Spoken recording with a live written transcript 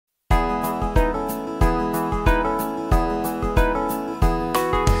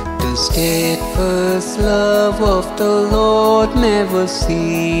The steadfast love of the Lord never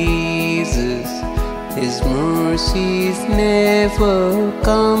ceases. His mercies never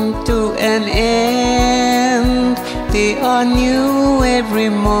come to an end. They are new every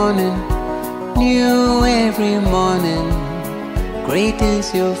morning, new every morning. Great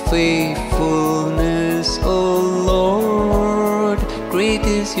is your faithfulness, O Lord. Great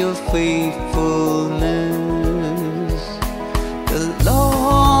is your faithfulness. The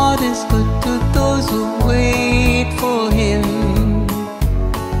Lord is good to those who wait for Him,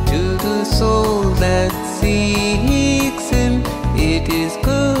 to the soul that seeks Him. It is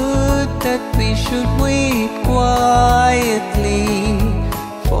good that we should wait quietly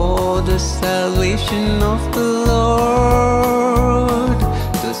for the salvation of the Lord.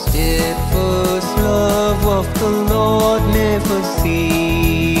 The steadfast love of the Lord never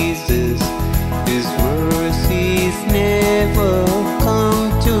ceases. His mercies never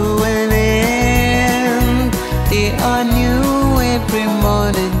come to an end. They are new every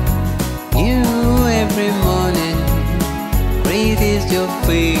morning, new every morning. Great is your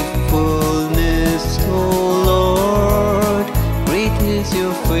faithfulness, O Lord. Great is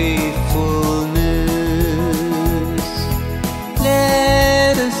your faithfulness.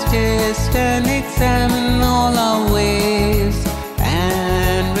 Let us test and examine all our ways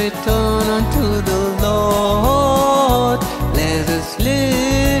and return unto the Lord. Let us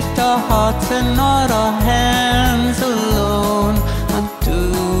lift our hearts and not our hands alone unto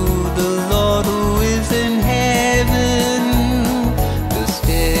the Lord who is in heaven. The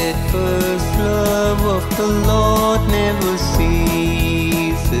steadfast love of the Lord never